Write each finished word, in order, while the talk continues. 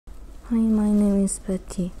Hi, my name is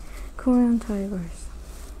Betty. Korean tigers.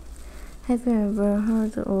 Have you ever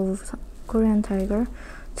heard of Korean tiger?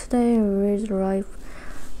 Today, wildlife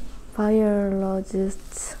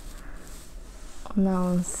biologists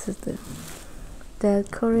announced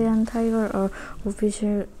that Korean tigers are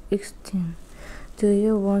officially extinct. Do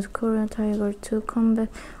you want Korean tiger to come back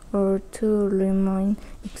or to remain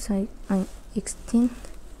extinct?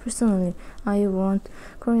 Personally, I want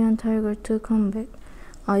Korean tiger to come back.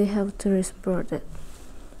 I have to respond it.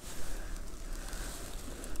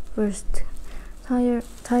 First,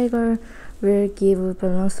 tiger will give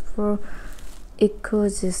balance for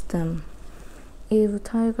ecosystem. If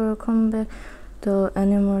tiger come back, the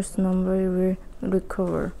animal's number will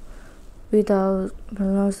recover. Without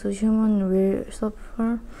balance, human will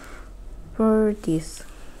suffer for this.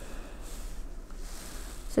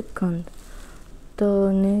 Second,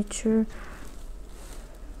 the nature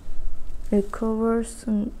recovers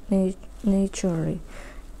naturally.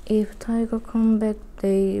 If tiger come back,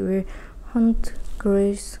 they will hunt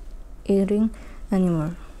grass-eating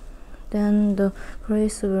animal. Then the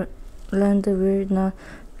grassland will not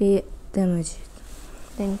be damaged.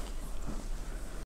 Thank you.